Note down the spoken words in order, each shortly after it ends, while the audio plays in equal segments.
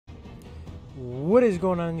What is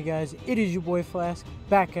going on, you guys? It is your boy Flask,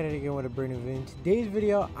 back at it again with a brand new video. In today's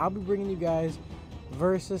video, I'll be bringing you guys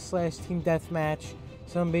versus/team deathmatch,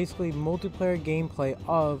 some basically multiplayer gameplay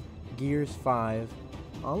of Gears 5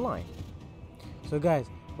 online. So guys,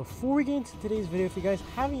 before we get into today's video, if you guys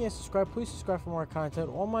haven't yet subscribed, please subscribe for more content.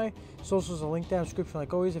 All my socials are linked down in the description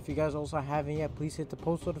like always. If you guys also haven't yet, please hit the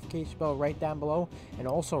post notification bell right down below, and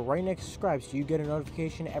also right next to subscribe so you get a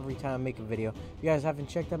notification every time I make a video. If you guys haven't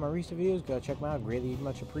checked out my recent videos, go check them out. Greatly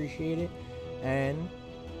much appreciated. And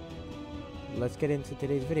let's get into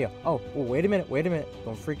today's video. Oh, wait a minute,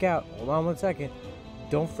 don't freak out. Hold on one second.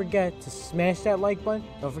 Don't forget to smash that like button.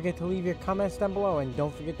 Don't forget to leave your comments down below, and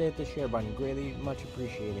don't forget to hit the share button. Greatly much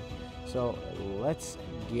appreciated. So let's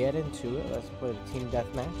get into it. Let's play the team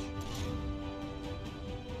deathmatch.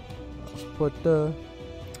 Let's put the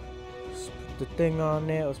thing on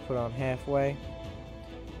there. Let's put it on halfway.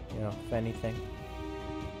 You know, if anything.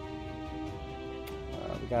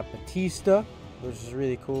 We got BATISTA, which is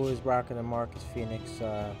really cool. He's rocking the Marcus Phoenix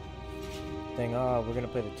thing. Oh, we're gonna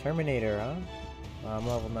play the Terminator, huh? I'm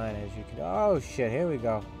level 9, as you can. Oh shit! Here we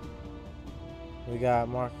go. We got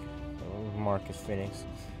Marcus Phoenix.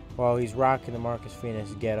 Well, he's rocking the Marcus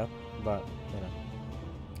Phoenix getup, but you know.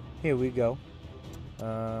 Here we go.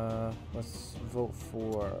 Let's vote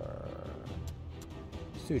for.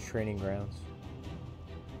 Let's do training grounds.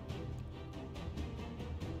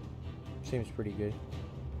 Seems pretty good.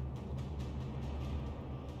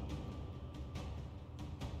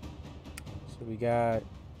 So we got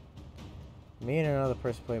me and another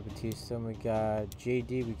person playing BATISTA, and we got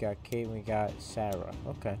JD, we got Kate, and we got Sarah.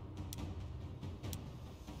 Okay.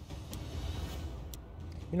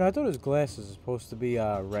 You know, I thought his glasses were supposed to be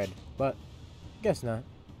red, but guess not.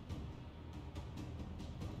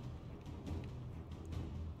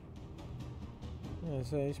 Yeah,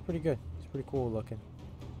 so he's pretty good. He's pretty cool looking.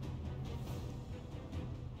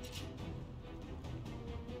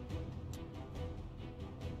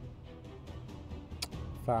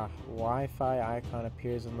 Wi-Fi icon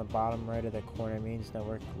appears on the bottom right of the corner. Means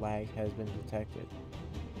network lag has been detected.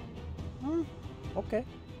 Okay.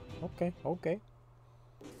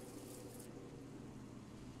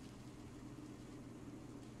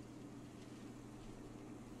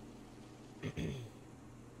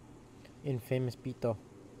 Infamous Pito.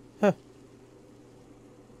 Huh.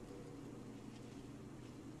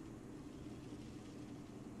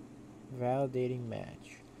 Validating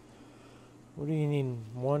match. What do you need?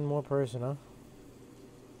 One more person, huh?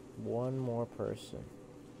 One more person.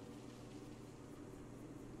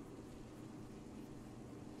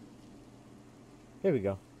 Here we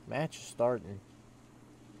go. Match is starting.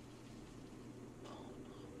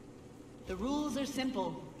 The rules are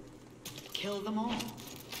simple. Kill them all.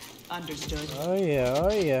 Understood. Oh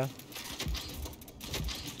yeah.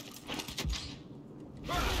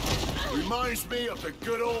 Reminds me of the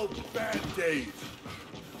good old bad days.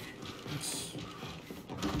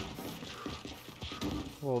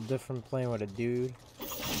 A little different playing with a dude.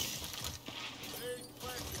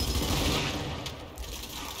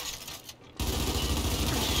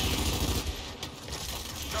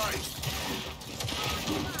 Nice.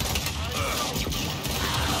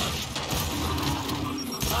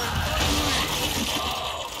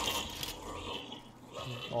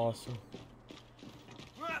 Awesome.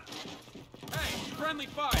 Hey, friendly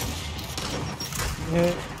fire.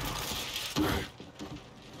 Yeah.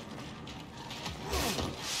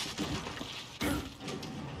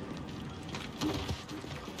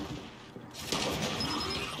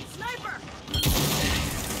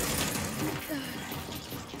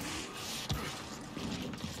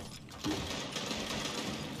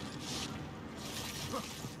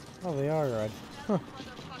 Oh, they are red. Huh.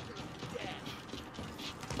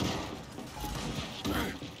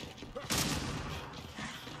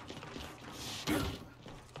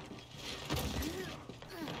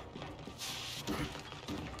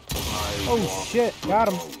 Oh shit, got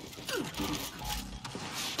him.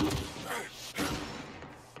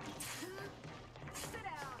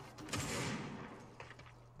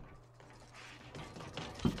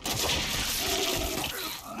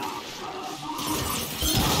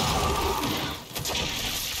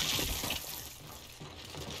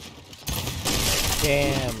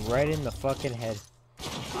 Damn, right in the fucking head.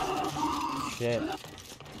 Shit.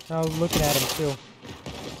 I was looking at him too.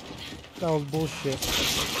 That was bullshit.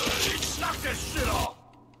 Knock this shit off!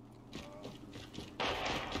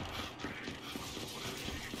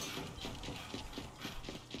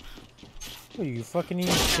 What are you fucking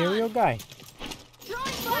eating cereal guy?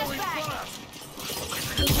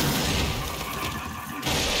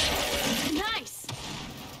 Nice.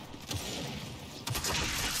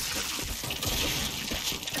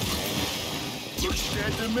 Looks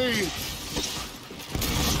dead to me.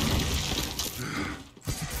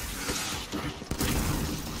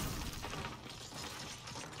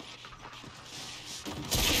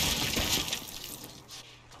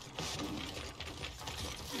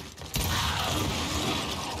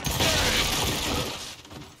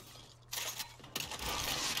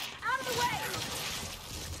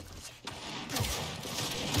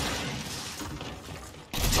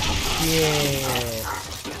 Yeah.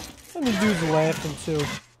 And the dude's laughing too.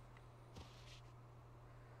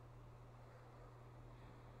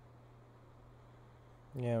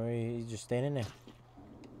 Yeah, he's just standing there.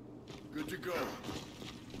 Good to go.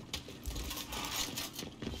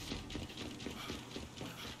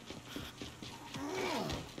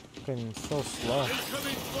 Fucking so slow.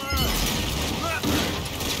 Incoming blast!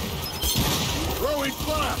 Throwing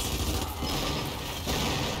blast!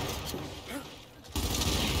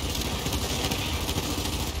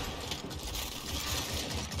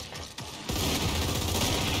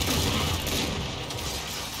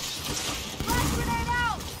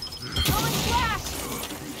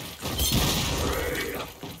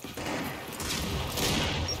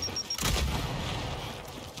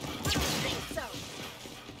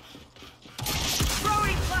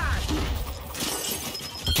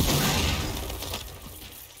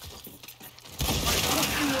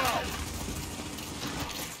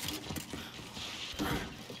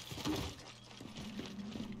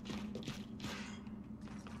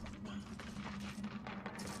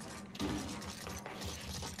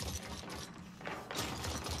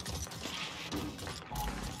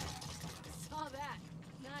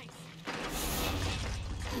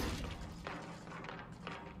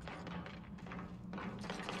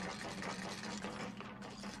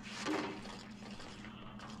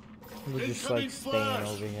 We're just like staying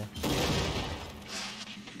over here.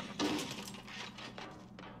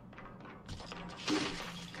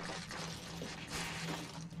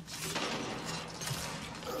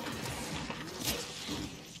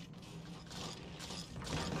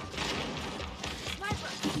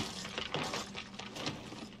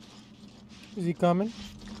 Is he coming?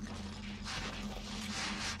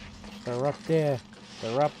 They're up there.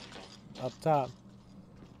 They're up top.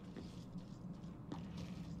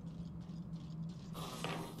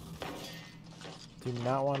 Do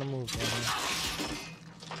not want to move, man.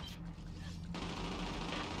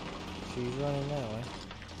 She's running that way.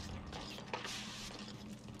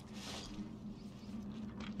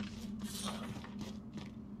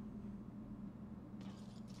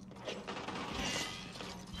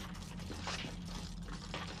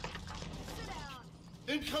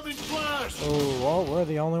 Incoming blast! Oh, well, we're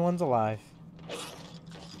the only ones alive.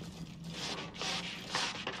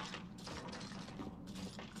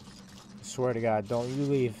 I swear to God, don't you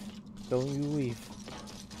leave. Don't you leave.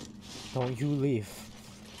 Don't you leave.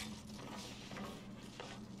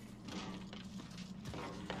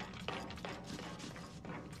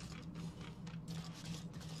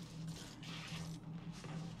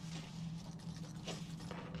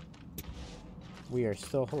 We are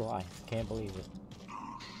still alive. Can't believe it.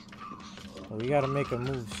 Well, we gotta make a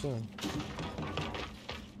move soon.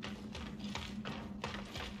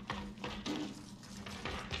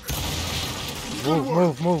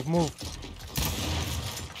 Move.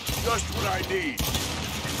 Just what I need.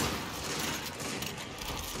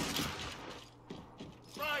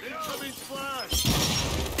 Incoming flash!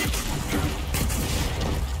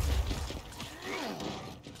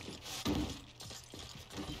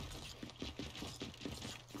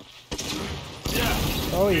 Yeah.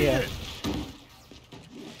 Oh yeah.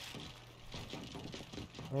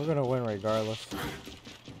 We're gonna win regardless.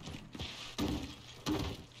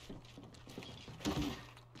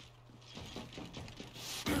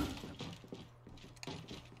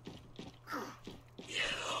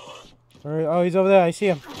 Alright, oh, he's over there. I see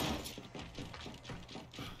him.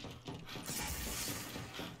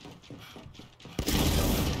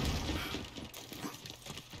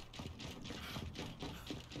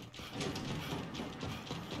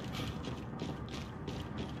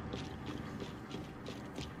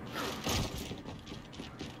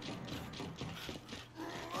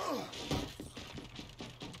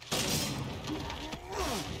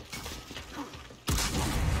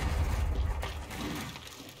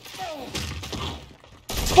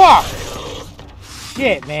 Fuck!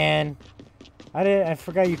 Shit, man. I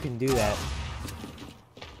forgot you can do that.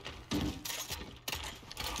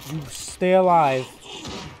 You stay alive.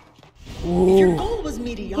 Ooh. Your goal was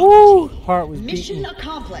mediocrity. Ooh. Heart was Mission beaten.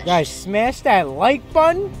 accomplished. Guys, smash that like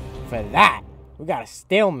button for that. We got a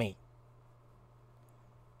stalemate.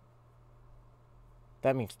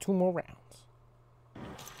 That means 2 more rounds.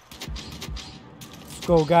 Let's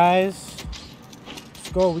go, guys. Let's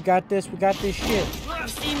go. We got this. We got this shit. I've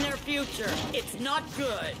seen their future. It's not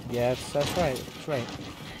good. Yeah, that's right. That's right.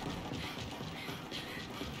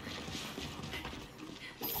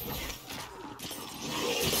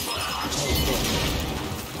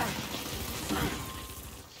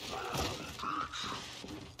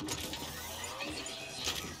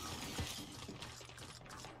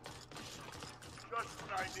 Just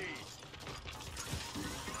what I need.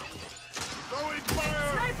 Throwing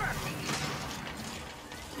fire! Sniper!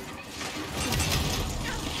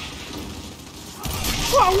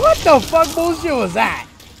 Whoa, what the fuck bullshit was that?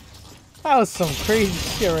 That was some crazy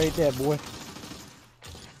shit right there, boy.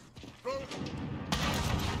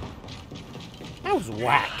 That was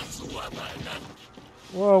whack.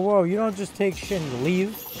 Whoa, whoa, you don't just take shit and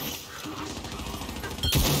leave.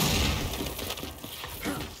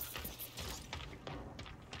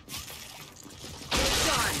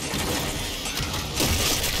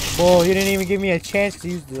 Whoa, you didn't even give me a chance to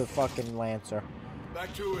use the fucking Lancer.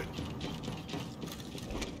 Back to it.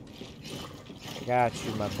 I got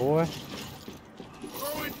you, my boy.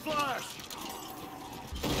 Throwing flash!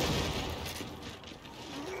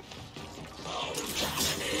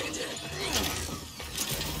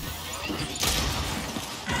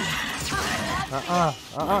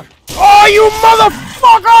 Oh, you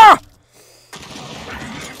motherfucker!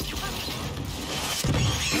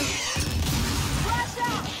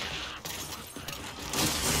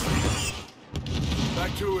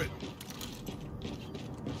 Back to it.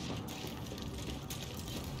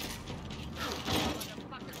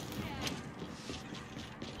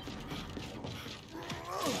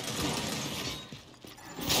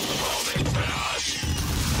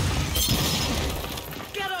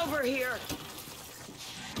 Get over here!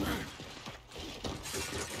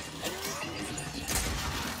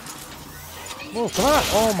 Whoa, come on.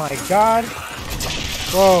 Oh my god.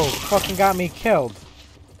 Whoa, fucking got me killed.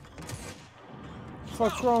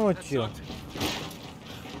 What's wrong with you?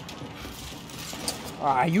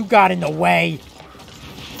 Ah, you got in the way.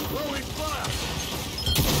 Throwing flash!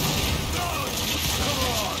 No! Come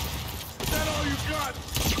on! Is that all you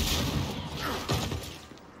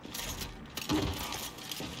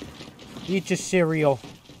got? Eat your cereal.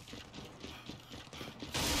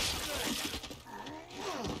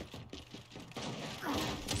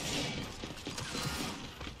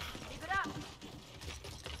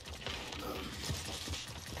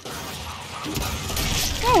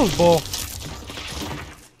 That was bull.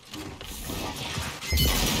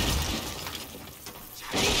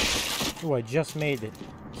 Oh, I just made it.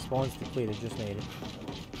 Spawn's depleted, just made it.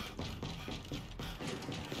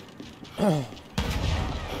 Throwing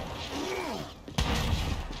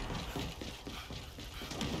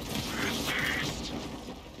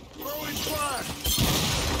flash!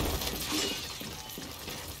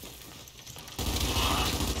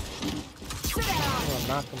 Oh, I'm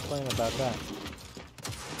not complaining about that.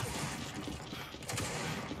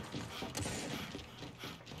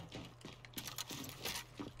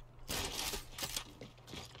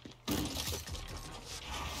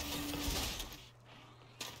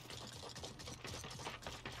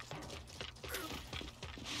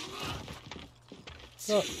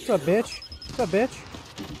 What's up, bitch? What's up, bitch?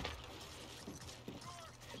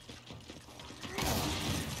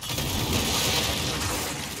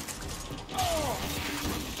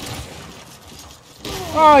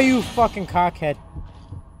 Oh, you fucking cockhead.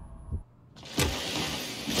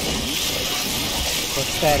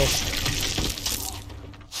 Pathetic.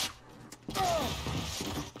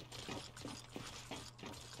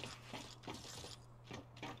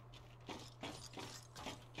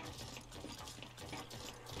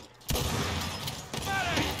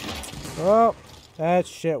 Oh, that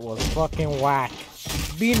shit was fucking whack.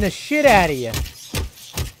 Beating the shit out of you.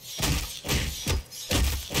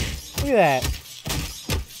 Look at that.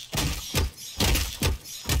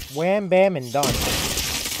 Wham, bam, and done.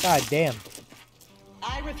 God damn.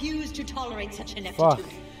 I refuse to tolerate such ineptitude. Fuck.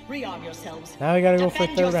 Rearm yourselves. Now we gotta go for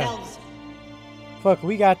Defend third round. yourselves. Fuck,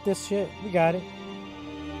 we got this shit. We got it.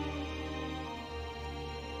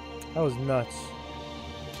 That was nuts.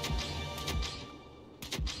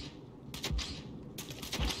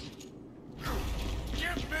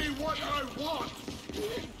 Give me what I want!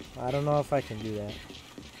 I don't know if I can do that.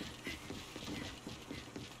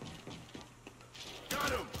 Got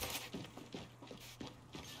him!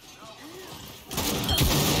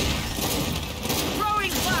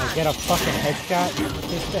 Throwing flash! Get a fucking headshot with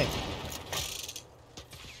this thing.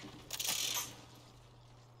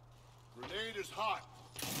 Grenade is hot.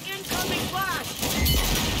 Incoming flash!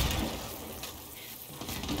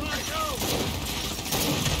 Right, go!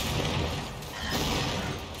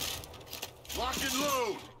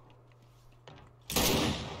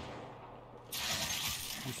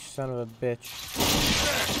 son of a bitch.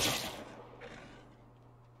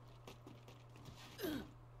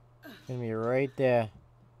 Gonna be right there.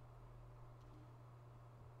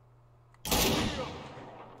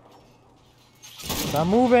 Stop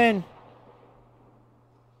moving!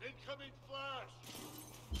 Incoming flash!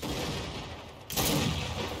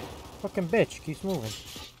 Fucking bitch keeps moving.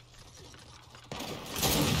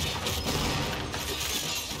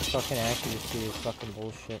 Fucking accuracy is fucking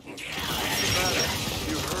bullshit. You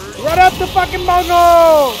heard? Run up the fucking bungo!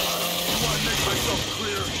 I want to make myself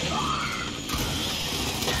clear.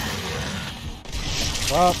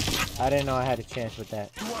 Well, I didn't know I had a chance with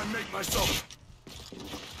that. You want to make myself...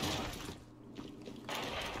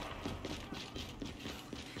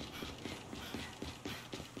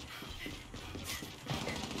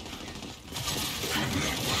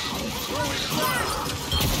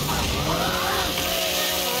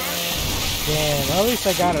 Damn, at least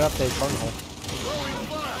I got it up there, bunghole.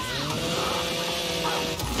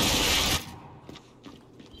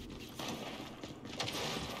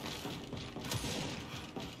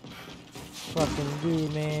 Fucking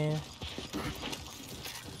dude, man.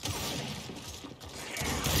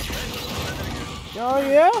 Oh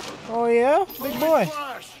yeah? Oh yeah? Big boy.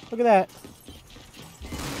 Look at that.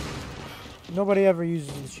 Nobody ever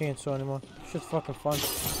uses the chainsaw anymore. It's just fucking fun.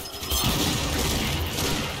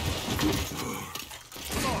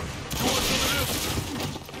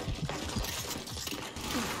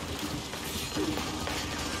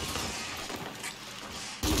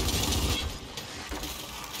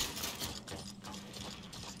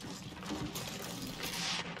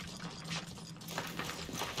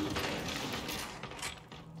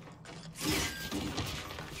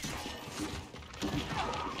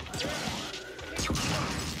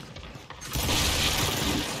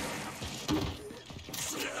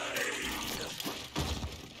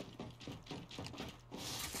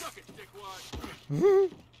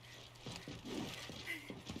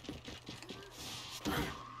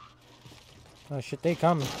 Oh shit, they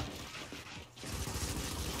coming.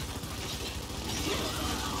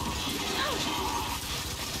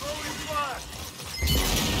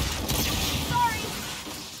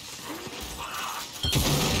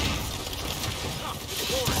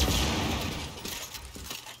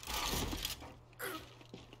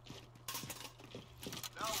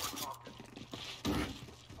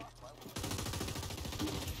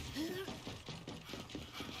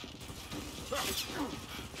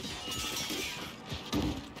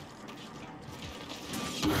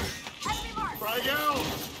 Frag out!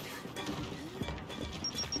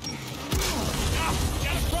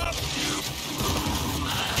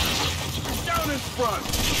 Down in front!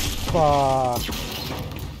 Fuck.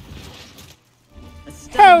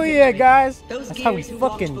 Hell yeah, guys! That's how we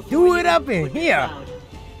fucking do it up in here.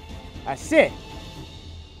 That's it.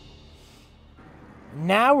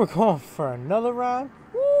 Now we're going for another round.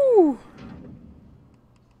 Woo!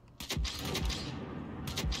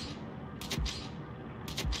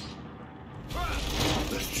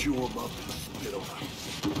 Let's chew him up and spit him out.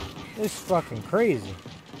 This is fucking crazy.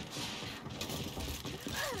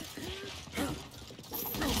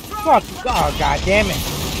 Fuck! Oh god damn it!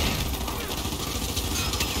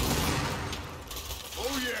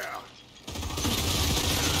 Oh yeah!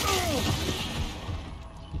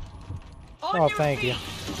 Oh, thank you.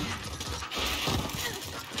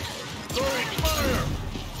 Throwing fire!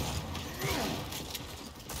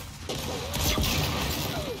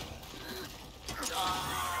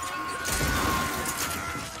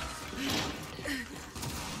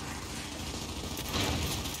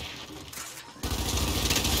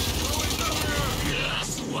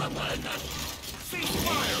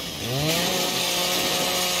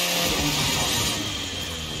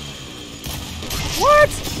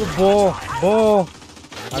 What? Good bull. Bull.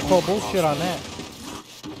 I call bullshit on that.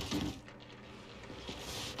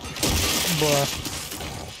 Bruh.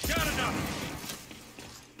 Got enough!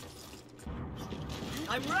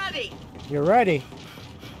 I'm ready. You're ready.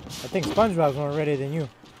 I think SpongeBob's more ready than you.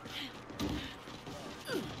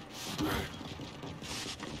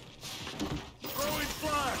 Throwing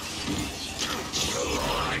flash!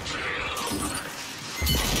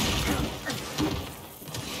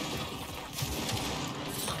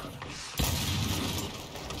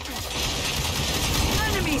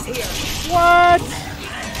 Enemies here. What?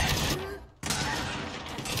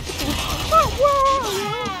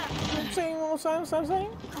 I'm saying one more time, stop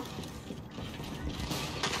saying.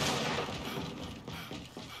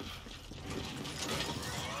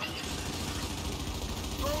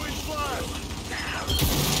 Throwing flash!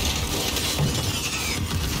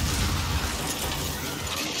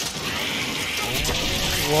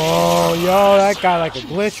 Whoa, yo, that got like a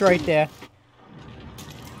glitch right there.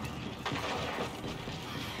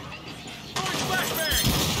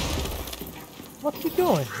 What you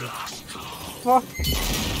doing? Fuck.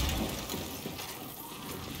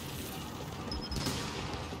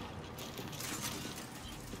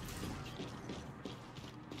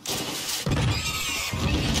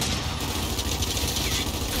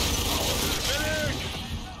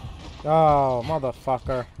 Oh,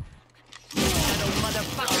 motherfucker.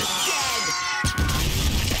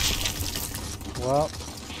 Well,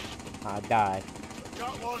 I died.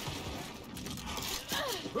 Got one.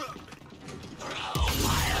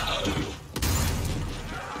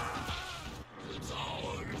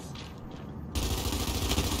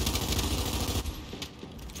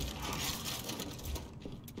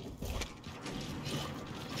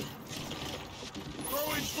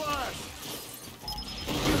 Throwing flash.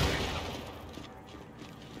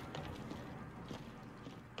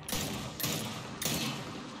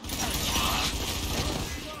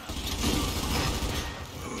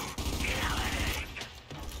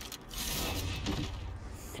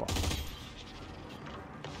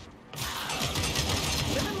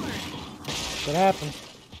 What happened?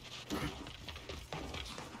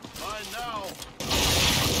 Mine now.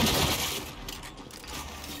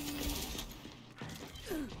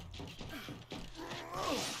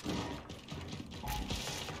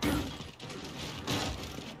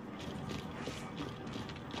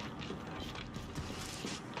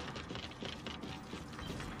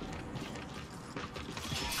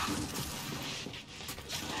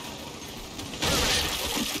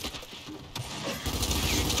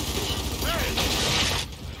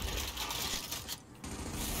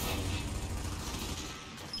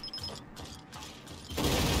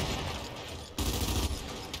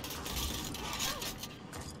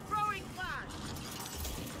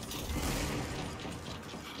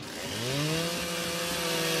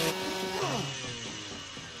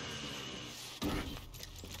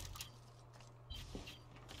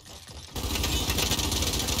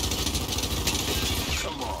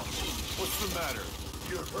 What's the matter?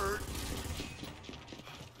 You hurt?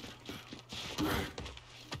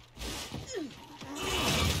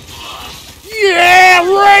 Yeah,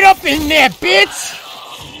 right up in there, bitch!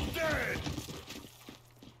 Dead!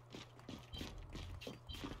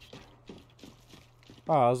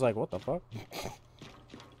 Oh, I was like, what the fuck?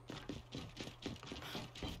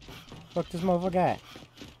 Fuck this motherfucker at?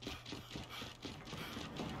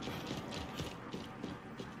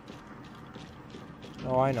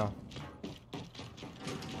 Oh, I know.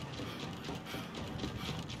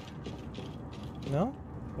 No?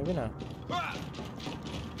 Maybe not. Let's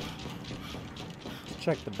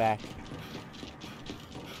check the back.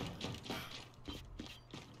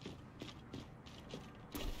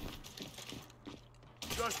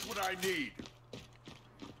 Just what I need.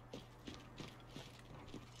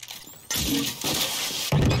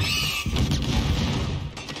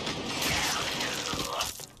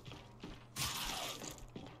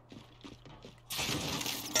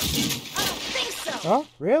 Oh,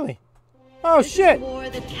 really? Oh, shit! War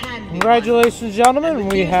that can be Congratulations, gentlemen. won. And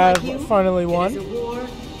with We youth have like you, finally it won. is a war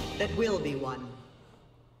that will be won.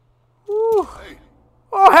 Woo.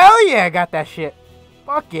 Oh, hell yeah, I got that shit.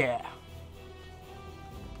 Fuck yeah.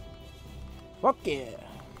 Fuck yeah.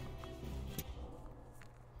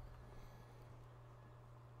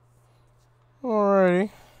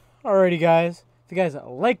 Alrighty, guys. If you guys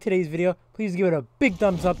like today's video, please give it a big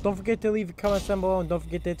thumbs up. Don't forget to leave a comment down below, and don't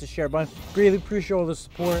forget to hit the share button. Greatly appreciate all the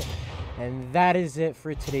support. And that is it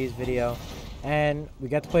for today's video. And we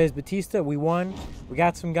got to play as Batista. We won. We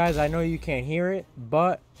got some guys. I know you can't hear it,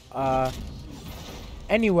 but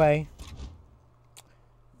anyway,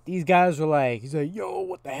 these guys were like, he's like, yo,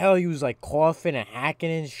 what the hell? He was like coughing and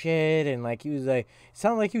hacking and shit, and like he was like, it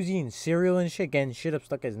sounded like he was eating cereal and shit, getting shit up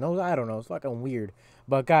stuck his nose. I don't know. It's fucking weird.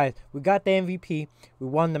 But guys, we got the MVP. We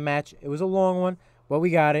won the match. It was a long one, but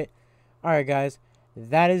we got it. All right, guys,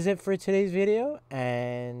 that is it for today's video,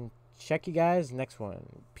 and check you guys next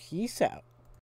one. Peace out.